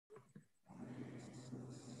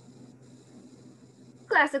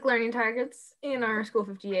classic learning targets in our School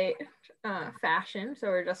 58 fashion. So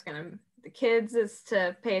we're just gonna, the kids is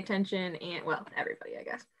to pay attention, and well, everybody, I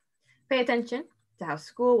guess, pay attention to how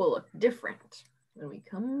school will look different when we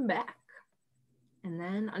come back. And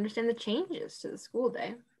then understand the changes to the school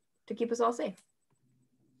day to keep us all safe.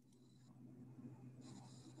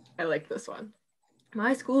 I like this one.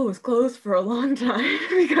 My school was closed for a long time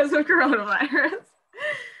because of coronavirus.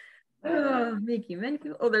 Oh, making many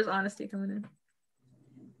people, oh, there's honesty coming in.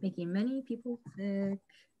 Making many people sick.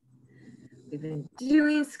 We've been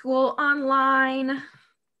doing school online.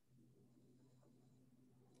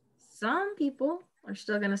 Some people are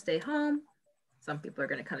still gonna stay home. Some people are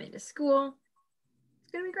gonna come into school.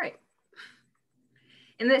 It's gonna be great.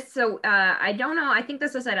 And this, so I don't know, I think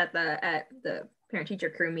this was said at the parent teacher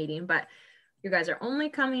crew meeting, but you guys are only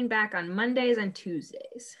coming back on Mondays and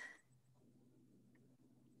Tuesdays.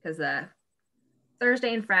 Because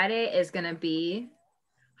Thursday and Friday is gonna be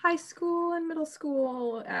high school and middle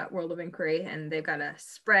school at World of Inquiry, and they've got to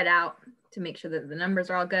spread out to make sure that the numbers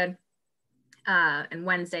are all good. And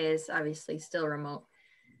Wednesday is obviously still remote,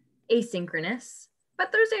 asynchronous.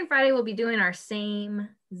 But Thursday and Friday we'll be doing our same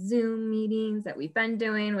Zoom meetings that we've been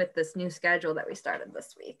doing with this new schedule that we started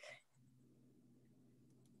this week.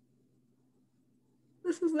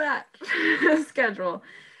 This is that schedule.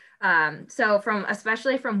 So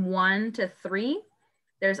especially from 1 to 3,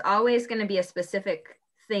 there's always going to be a specific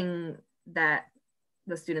thing that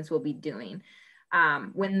the students will be doing.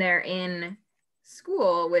 When they're in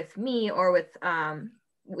school with me or with,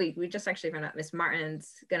 we just actually found out Miss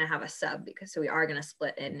Martin's gonna have a sub, because so we are gonna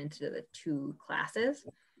split it into the 2 classes,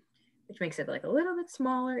 which makes it like a little bit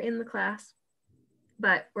smaller in the class.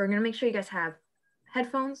 But we're gonna make sure you guys have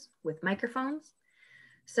headphones with microphones,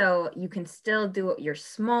 so you can still do your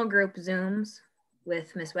small group Zooms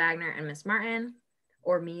with Miss Wagner and Miss Martin,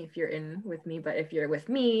 or me if you're in with me. But if you're with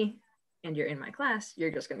me and you're in my class,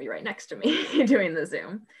 you're just gonna be right next to me doing the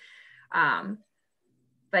Zoom.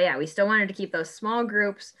 But yeah, we still wanted to keep those small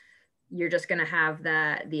groups. You're just gonna have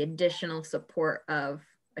the additional support of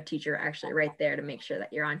a teacher actually right there to make sure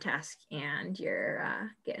that you're on task and you're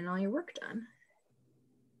getting all your work done.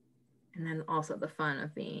 And then also the fun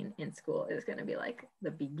of being in school is gonna be like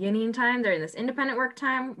the beginning time during this independent work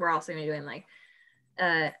time. We're also gonna be doing like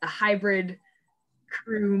a hybrid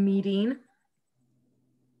crew meeting.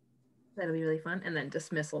 That'll be really fun. And then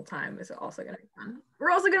dismissal time is also gonna be fun.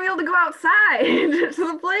 We're also gonna be able to go outside to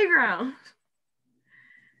the playground,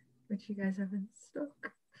 which you guys have been stoked.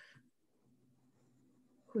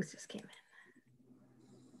 Who's just came in?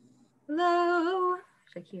 Hello,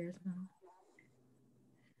 Shakira's mom.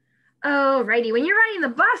 Oh, righty. When you're riding the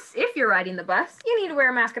bus, if you're riding the bus, you need to wear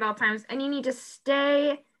a mask at all times, and you need to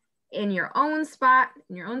stay in your own spot,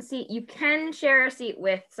 in your own seat. You can share a seat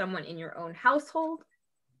with someone in your own household,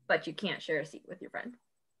 but you can't share a seat with your friend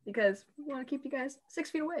because we want to keep you guys 6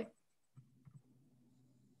 feet away.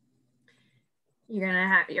 You're gonna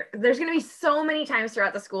have there's gonna be so many times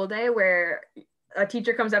throughout the school day where a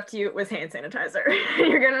teacher comes up to you with hand sanitizer.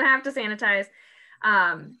 You're gonna have to sanitize.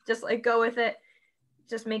 Just like go with it.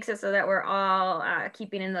 Just makes it so that we're all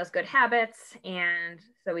keeping in those good habits, and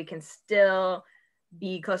so we can still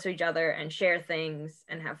be close to each other and share things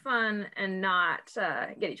and have fun and not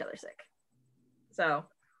get each other sick. So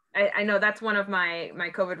I know that's one of my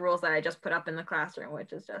COVID rules that I just put up in the classroom,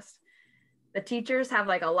 which is just the teachers have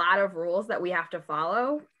like a lot of rules that we have to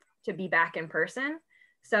follow to be back in person.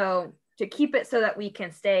 So to keep it so that we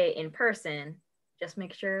can stay in person, just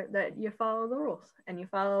make sure that you follow the rules and you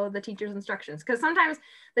follow the teacher's instructions. Because sometimes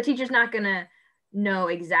the teacher's not gonna know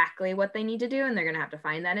exactly what they need to do and they're gonna have to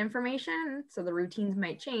find that information. So the routines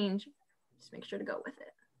might change. Just make sure to go with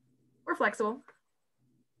it. We're flexible.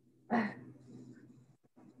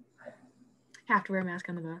 Have to wear a mask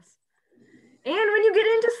on the bus. And when you get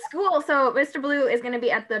into school, so Mr. Blue is going to be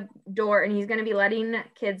at the door and he's going to be letting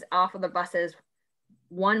kids off of the buses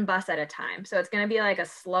one bus at a time. So it's going to be like a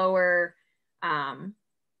slower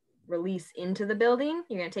release into the building.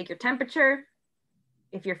 You're going to take your temperature.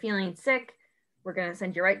 If you're feeling sick, we're going to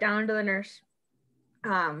send you right down to the nurse.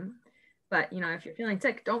 But you know, if you're feeling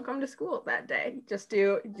sick, don't come to school that day. Just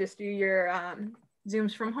do your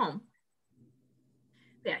Zooms from home.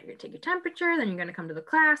 Yeah, you're gonna take your temperature, then you're gonna come to the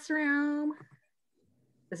classroom.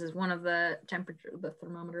 This is one of the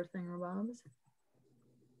thermometer thingamabobs.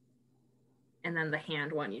 And then the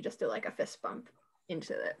hand one, you just do like a fist bump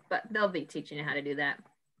into it, but they'll be teaching you how to do that.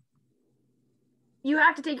 You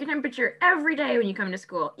have to take your temperature every day when you come to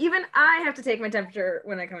school. Even I have to take my temperature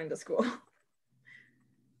when I come into school.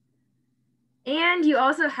 And you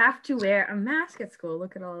also have to wear a mask at school.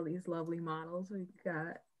 Look at all these lovely models. We've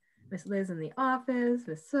got Miss Liz in the office,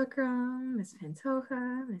 Miss Sukram, Miss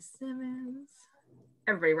Pantoja, Miss Simmons.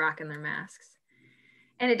 Everybody rocking their masks.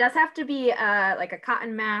 And it does have to be like a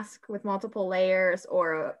cotton mask with multiple layers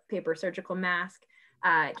or a paper surgical mask.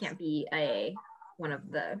 It can't be one of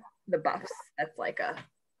the buffs that's like a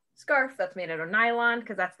scarf that's made out of nylon,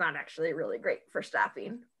 because that's not actually really great for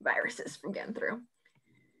stopping viruses from getting through.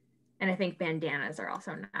 And I think bandanas are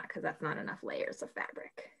also not, because that's not enough layers of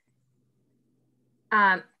fabric.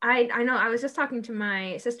 I know I was just talking to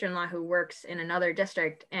my sister-in-law who works in another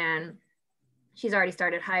district, and she's already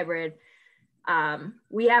started hybrid.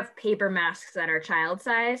 We have paper masks that are child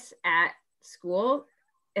size at school,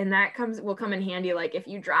 and that will come in handy. Like if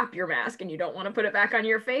you drop your mask and you don't want to put it back on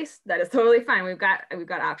your face, that is totally fine. We've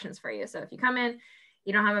got options for you. So if you come in,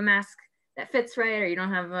 you don't have a mask that fits right, or you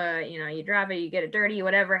don't have a, you drop it, you get it dirty,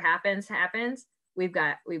 whatever happens, we've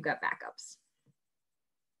got backups.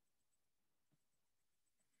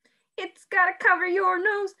 It's gotta cover your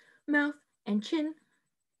nose, mouth, and chin.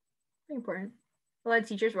 Very important. A lot of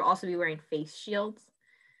teachers will also be wearing face shields.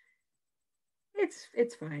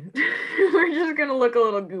 It's fine. We're just gonna look a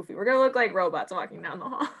little goofy. We're gonna look like robots walking down the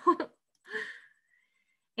hall.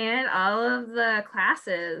 And all of the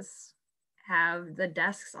classes have the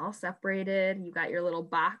desks all separated. You got your little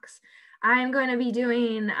box. I'm going to be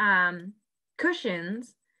doing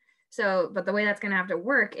cushions. But the way that's gonna have to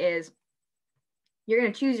work is you're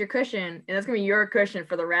gonna choose your cushion, and that's gonna be your cushion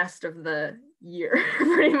for the rest of the year,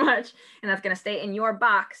 pretty much. And that's gonna stay in your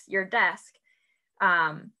box, your desk.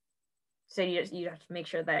 So you have to make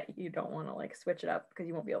sure that you don't want to like switch it up, because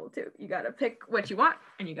you won't be able to. You got to pick what you want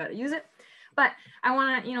and you got to use it. But I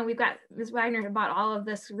want to, we've got Ms. Wagner bought all of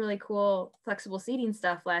this really cool flexible seating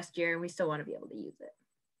stuff last year, and we still want to be able to use it.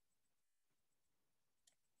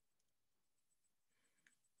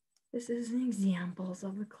 This is examples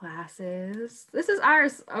of the classes. This is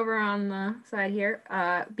ours over on the side here.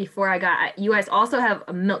 You guys also have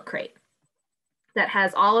a milk crate that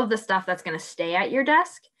has all of the stuff that's going to stay at your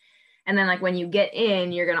desk. And then like when you get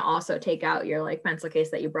in, you're going to also take out your like pencil case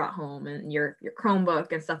that you brought home and your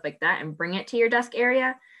Chromebook and stuff like that and bring it to your desk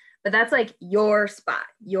area. But that's like your spot,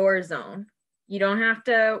 your zone. You don't have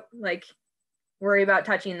to like worry about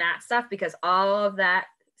touching that stuff, because all of that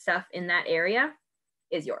stuff in that area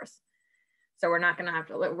is yours. So we're going to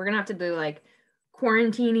have to do like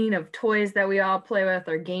quarantining of toys that we all play with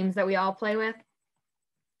or games that we all play with.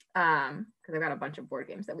 Because I've got a bunch of board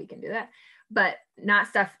games that we can do that, but not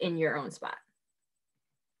stuff in your own spot.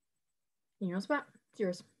 In your own spot, it's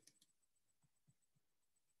yours.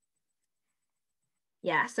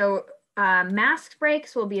 Yeah, so mask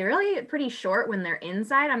breaks will be really pretty short when they're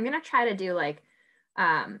inside. I'm gonna try to do like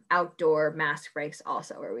outdoor mask breaks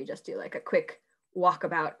also, where we just do like a quick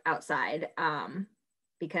walkabout outside,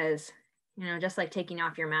 because, just like taking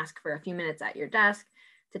off your mask for a few minutes at your desk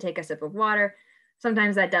to take a sip of water,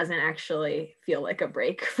 sometimes that doesn't actually feel like a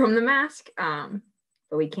break from the mask,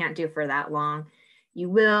 but we can't do for that long. You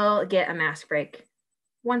will get a mask break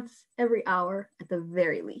once every hour at the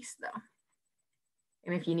very least, though.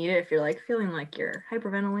 And if you need it, if you're like feeling like you're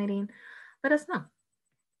hyperventilating, let us know.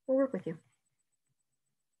 We'll work with you.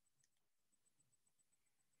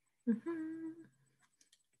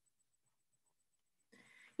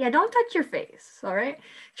 Yeah, don't touch your face, all right?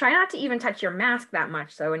 Try not to even touch your mask that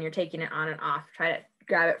much. So when you're taking it on and off, try to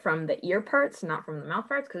grab it from the ear parts, not from the mouth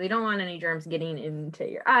parts, because you don't want any germs getting into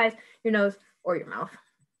your eyes, your nose, or your mouth.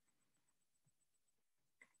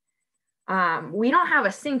 We don't have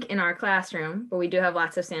a sink in our classroom, but we do have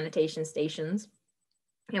lots of sanitation stations,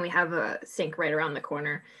 and we have a sink right around the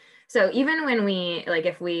corner. So even when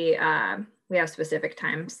if we have specific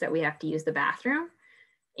times that we have to use the bathroom,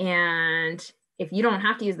 and if you don't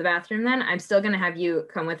have to use the bathroom, then I'm still going to have you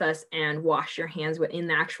come with us and wash your hands in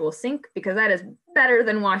the actual sink, because that is better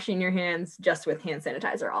than washing your hands just with hand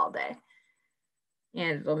sanitizer all day.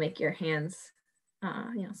 And it'll make your hands,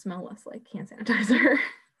 smell less like hand sanitizer,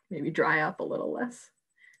 maybe dry up a little less.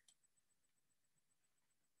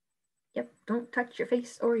 Yep, don't touch your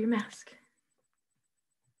face or your mask.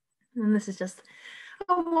 And this is just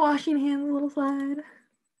a washing hands little slide.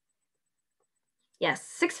 Yes,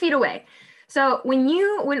 6 feet away. So when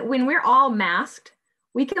we're all masked,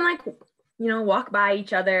 we can walk by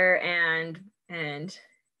each other and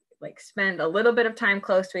like spend a little bit of time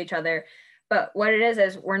close to each other. But what it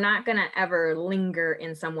is we're not gonna ever linger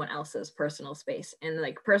in someone else's personal space. And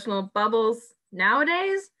like personal bubbles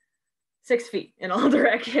nowadays, 6 feet in all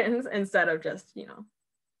directions, instead of just,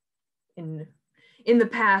 in the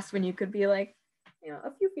past when you could be like,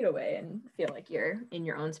 a few feet away and feel like you're in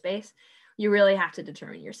your own space. You really have to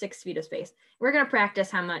determine your 6 feet of space. We're going to practice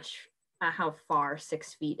how much how far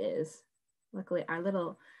 6 feet is. Luckily, our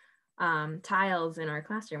little tiles in our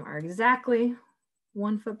classroom are exactly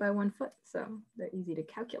 1 foot by 1 foot, so they're easy to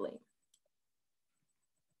calculate.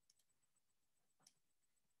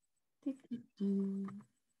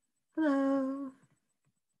 Hello.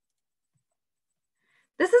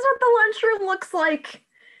 This is what the lunchroom looks like.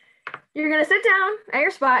 You're gonna sit down at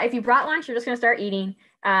your spot. If you brought lunch, you're just gonna start eating.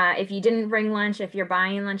 If you didn't bring lunch, if you're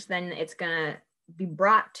buying lunch, then it's gonna be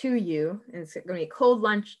brought to you. It's gonna be a cold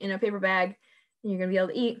lunch in a paper bag, and you're gonna be able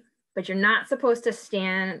to eat, but you're not supposed to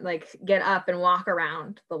stand, like get up and walk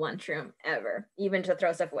around the lunchroom ever, even to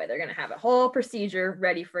throw stuff away. They're gonna have a whole procedure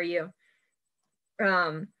ready for you.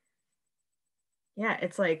 Yeah,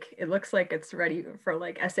 it's like, it looks like it's ready for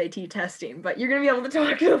like SAT testing, but you're gonna be able to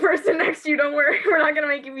talk to the person next to you. Don't worry, we're not gonna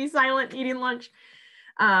make you be silent eating lunch.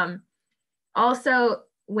 Also,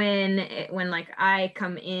 when like I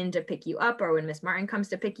come in to pick you up, or when Miss Martin comes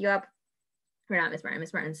to pick you up, or not Miss Martin,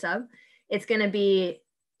 Miss Martin sub, it's gonna be,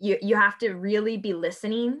 you have to really be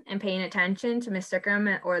listening and paying attention to Miss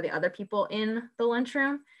Stickham or the other people in the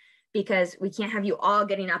lunchroom, because we can't have you all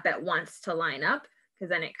getting up at once to line up, because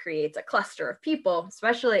then it creates a cluster of people,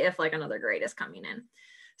 especially if like another grade is coming in.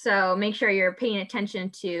 So make sure you're paying attention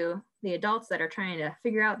to the adults that are trying to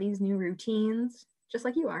figure out these new routines, just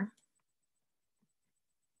like you are.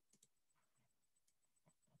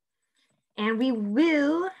 And we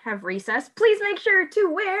will have recess. Please make sure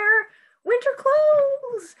to wear winter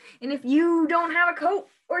clothes. And if you don't have a coat,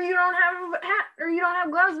 or you don't have a hat, or you don't have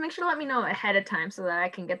gloves, make sure to let me know ahead of time so that I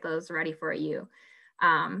can get those ready for you.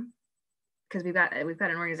 Because we've got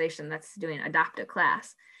an organization that's doing Adopt a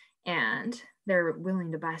Class, and they're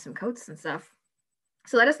willing to buy some coats and stuff.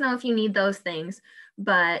 So let us know if you need those things,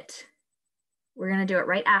 but we're gonna do it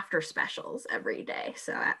right after specials every day.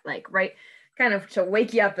 So right kind of to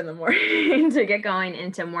wake you up in the morning to get going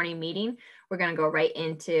into morning meeting, we're gonna go right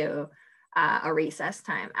into a recess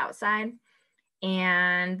time outside.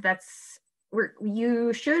 And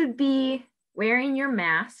you should be wearing your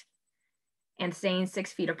mask and staying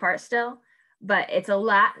 6 feet apart still, but it's a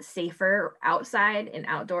lot safer outside in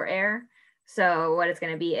outdoor air. So what it's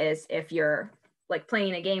going to be is, if you're like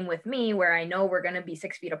playing a game with me where I know we're going to be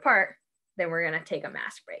 6 feet apart, then we're going to take a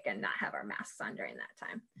mask break and not have our masks on during that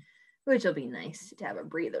time, which will be nice to have a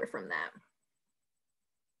breather from that.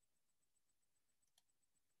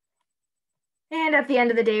 And at the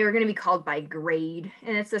end of the day, we're going to be called by grade.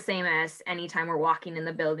 And it's the same as anytime we're walking in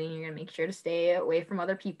the building. You're going to make sure to stay away from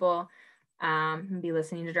other people, and be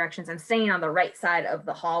listening to directions and staying on the right side of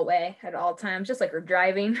the hallway at all times, just like we're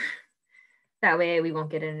driving. That way we won't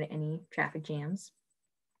get into any traffic jams.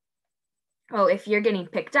 Oh, if you're getting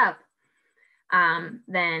picked up,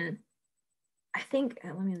 then I think,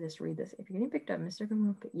 let me just read this. If you're getting picked up,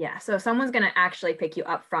 Mr. Yeah, so someone's going to actually pick you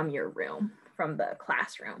up from your room, from the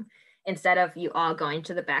classroom, instead of you all going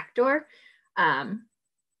to the back door.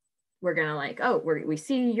 We're going to like, oh, we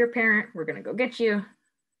see your parent, we're going to go get you.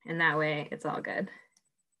 And that way it's all good.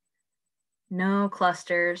 No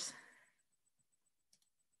clusters.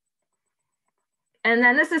 And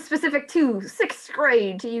then this is specific to 6th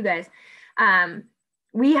grade, to you guys.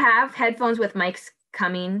 We have headphones with mics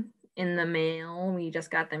coming in the mail. We just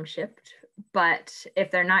got them shipped. But if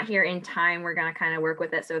they're not here in time, we're going to kind of work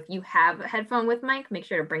with it. So if you have a headphone with mic, make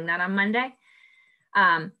sure to bring that on Monday.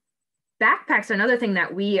 Backpacks are another thing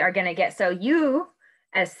that we are going to get. So you,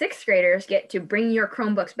 as 6th graders, get to bring your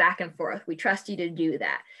Chromebooks back and forth. We trust you to do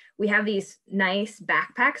that. We have these nice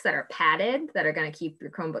backpacks that are padded that are going to keep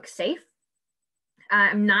your Chromebook safe.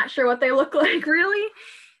 I'm not sure what they look like really,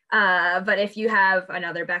 but if you have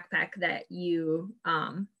another backpack that you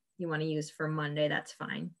want to use for Monday, that's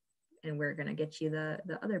fine. And we're going to get you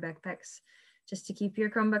the other backpacks just to keep your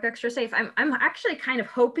Chromebook extra safe. I'm actually kind of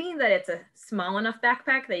hoping that it's a small enough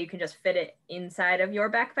backpack that you can just fit it inside of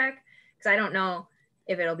your backpack, because I don't know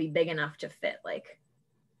if it'll be big enough to fit like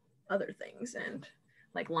other things and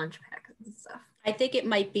like lunch packs and stuff. I think it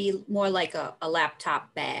might be more like a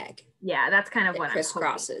laptop bag. Yeah, that's kind of what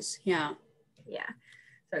crisscrosses. Yeah. Yeah.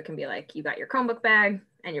 So it can be like you got your Chromebook bag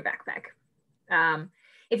and your backpack.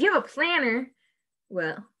 If you have a planner,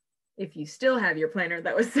 well, if you still have your planner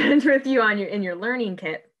that was sent with you in your learning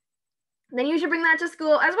kit, then you should bring that to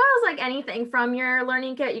school, as well as like anything from your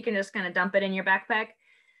learning kit. You can just kind of dump it in your backpack.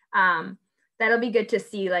 That'll be good to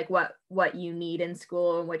see like what you need in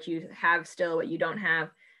school and what you have still, what you don't have.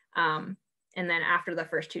 And then after the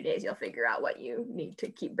first 2 days, you'll figure out what you need to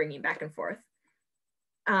keep bringing back and forth.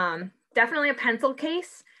 Definitely a pencil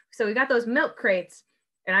case. So we got those milk crates,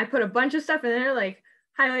 and I put a bunch of stuff in there, like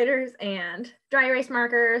highlighters and dry erase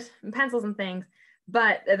markers and pencils and things.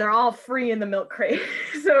 but they're all free in the milk crate.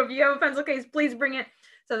 So if you have a pencil case, please bring it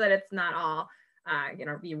so that it's not all,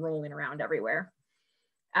 be rolling around everywhere.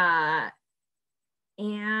 And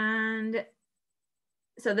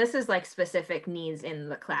so this is like specific needs in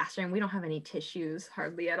the classroom. We don't have any tissues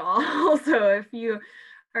hardly at all. So if you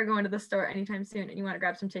are going to the store anytime soon and you want to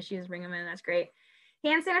grab some tissues, bring them in, that's great.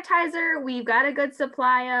 Hand sanitizer, we've got a good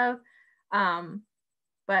supply of,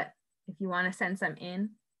 but if you want to send some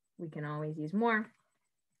in, we can always use more.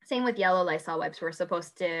 Same with yellow Lysol wipes. We're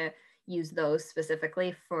supposed to use those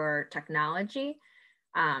specifically for technology.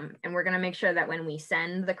 And we're going to make sure that when we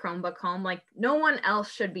send the Chromebook home, like no one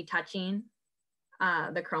else should be touching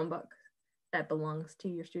the Chromebook that belongs to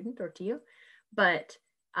your student or to you, but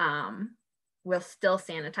we'll still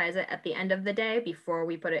sanitize it at the end of the day before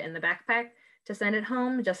we put it in the backpack to send it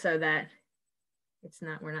home, just so that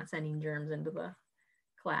we're not sending germs into the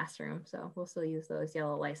classroom. So we'll still use those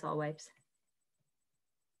yellow Lysol wipes.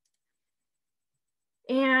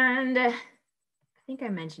 And I think I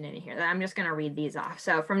mentioned it in here. I'm just going to read these off.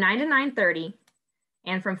 So from 9 to 9:30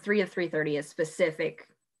 and from 3 to 3:30 is specific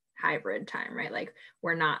hybrid time, right? Like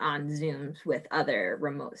we're not on Zooms with other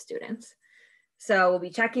remote students. So we'll be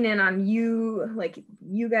checking in on you, like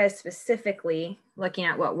you guys specifically, looking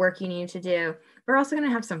at what work you need to do. We're also going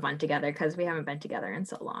to have some fun together because we haven't been together in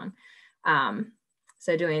so long.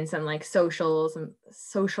 So doing some like socials and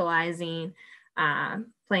socializing,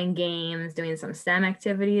 playing games, doing some STEM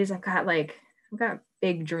activities. I've got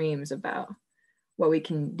big dreams about what we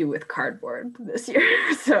can do with cardboard this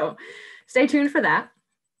year. So stay tuned for that.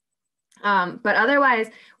 But otherwise,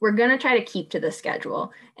 we're gonna try to keep to the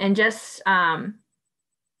schedule and just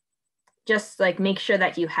like make sure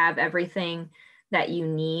that you have everything that you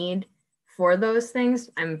need for those things.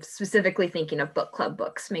 I'm specifically thinking of book club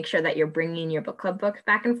books. Make sure that you're bringing your book club books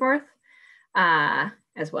back and forth,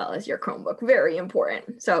 as well as your Chromebook. Very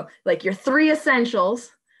important. So like your 3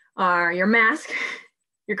 essentials are your mask,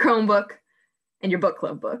 your Chromebook, and your book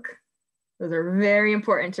club book. Those are very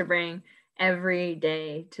important to bring every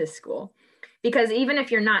day to school, because even if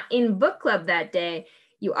you're not in book club that day,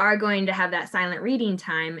 you are going to have that silent reading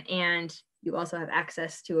time, and you also have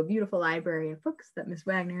access to a beautiful library of books that Ms.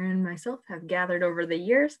 Wagner and myself have gathered over the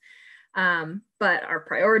years. But our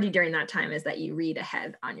priority during that time is that you read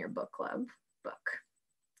ahead on your book club book.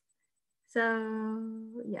 So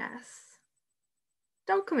yes,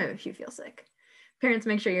 don't come in if you feel sick. Parents,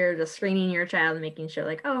 make sure you're just screening your child and making sure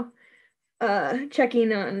like,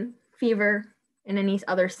 checking on fever and any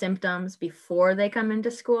other symptoms before they come into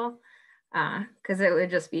school. Because it would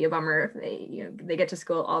just be a bummer if they get to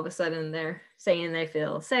school, all of a sudden they're saying they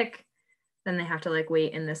feel sick, then they have to like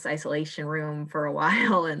wait in this isolation room for a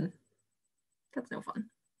while, and that's no fun.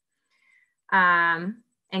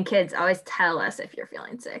 And kids, always tell us if you're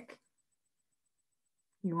feeling sick.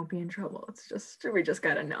 You won't be in trouble. It's just, we just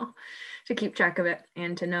gotta know to keep track of it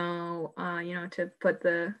and to know, to put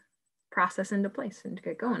the process into place and to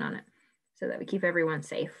get going on it so that we keep everyone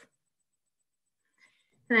safe.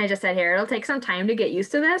 And I just said here, it'll take some time to get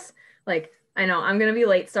used to this. Like, I know I'm gonna be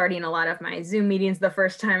late starting a lot of my Zoom meetings the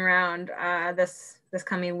first time around this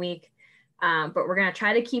coming week, but we're gonna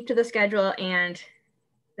try to keep to the schedule, and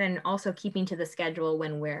then also keeping to the schedule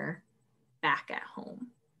when we're back at home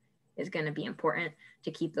is gonna be important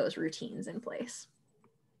to keep those routines in place.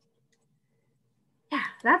 Yeah,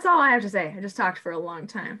 that's all I have to say. I just talked for a long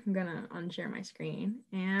time. I'm gonna unshare my screen.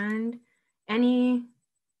 And any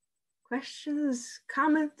questions,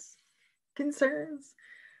 comments, concerns?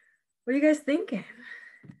 What are you guys thinking?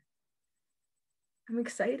 I'm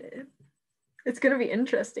excited. It's gonna be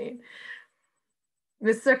interesting.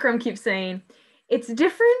 Mr. Crum keeps saying, it's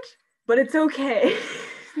different, but it's okay.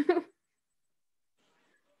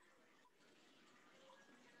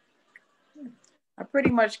 I pretty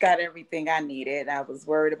much got everything I needed. I was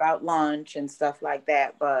worried about lunch and stuff like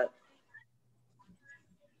that, but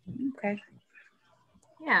okay.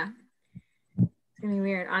 Yeah. It's gonna be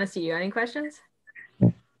weird. Honestly, you got any questions?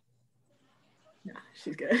 No,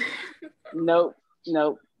 she's good. Nope.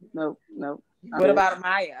 What about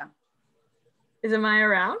Amaya? Is Amaya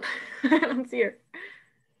around? I don't see her.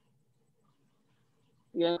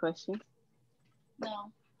 You have a question?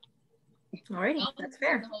 No. Alrighty, that's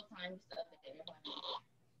fair.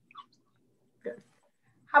 Good.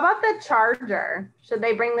 How about the charger? Should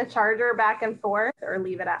they bring the charger back and forth or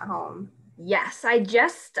leave it at home? Yes, I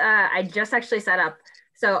just actually set up.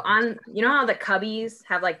 So on, you know how the cubbies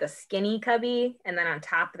have like the skinny cubby, and then on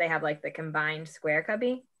top they have like the combined square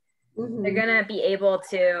cubby? Mm-hmm. They're gonna be able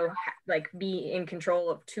to like be in control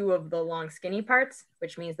of 2 of the long skinny parts,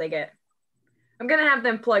 which means I'm gonna have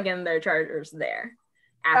them plug in their chargers there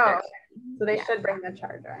after. So they Yeah. should bring the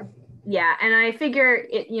charger. Yeah, and I figure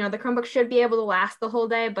it, the Chromebook should be able to last the whole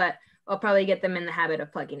day, but I'll probably get them in the habit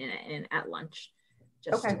of plugging it in at lunch,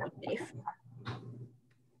 just Okay. to be safe.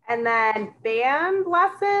 And then band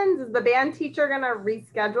lessons, is the band teacher gonna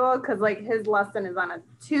reschedule? Because like his lesson is on a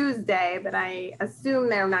Tuesday, but I assume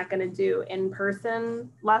they're not gonna do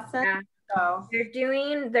in-person lessons. Yeah. So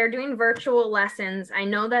They're doing virtual lessons. I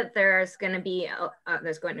know that there's going to be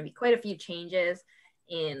quite a few changes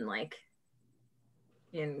in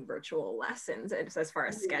virtual lessons as far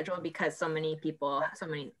as schedule, because so many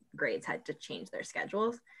grades had to change their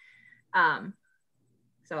schedules.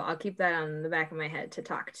 So I'll keep that on the back of my head to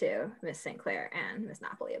talk to Miss St. Clair and Miss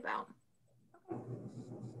Napoli about.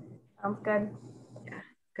 sounds good. Yeah,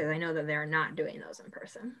 because I know that they're not doing those in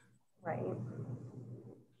person. Right.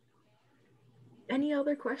 Any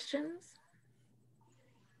other questions?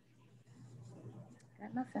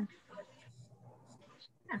 Got nothing.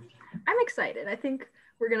 Yeah, I'm excited. I think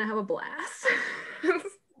we're gonna have a blast.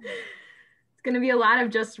 It's gonna be a lot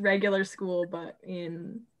of just regular school, but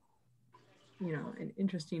in an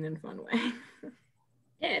interesting and fun way.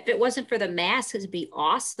 Yeah, if it wasn't for the masks, it'd be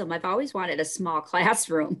awesome. I've always wanted a small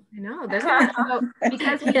classroom. I know there's gonna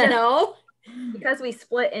because we You know? because we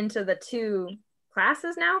split into the two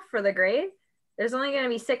classes now for the grade. There's only going to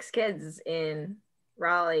be 6 kids in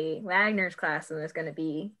Raleigh Wagner's class, and there's going to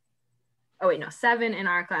be 7 in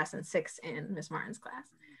our class and 6 in Miss Martin's class.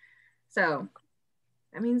 So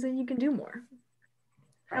that means that you can do more.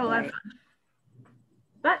 Have a lot of fun.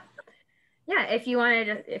 But yeah, if you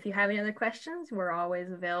have any other questions, we're always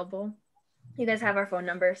available. You guys have our phone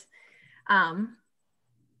numbers.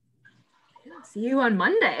 See you on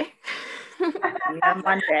Monday. Yeah,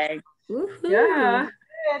 Monday. Woohoo. Yeah.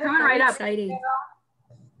 Coming right up. Exciting.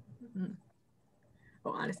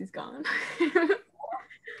 Oh, Honesty's gone.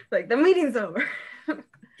 Like the meeting's over.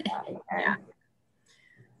 Yeah.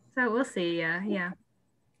 So we'll see. Yeah.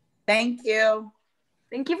 Thank you.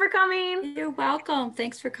 Thank you for coming. You're welcome.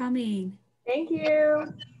 Thanks for coming. Thank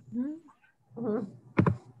you. Mhm.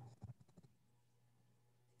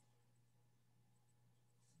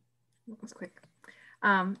 That was quick.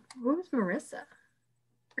 Who's Marissa?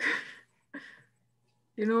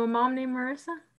 You know a mom named Marissa?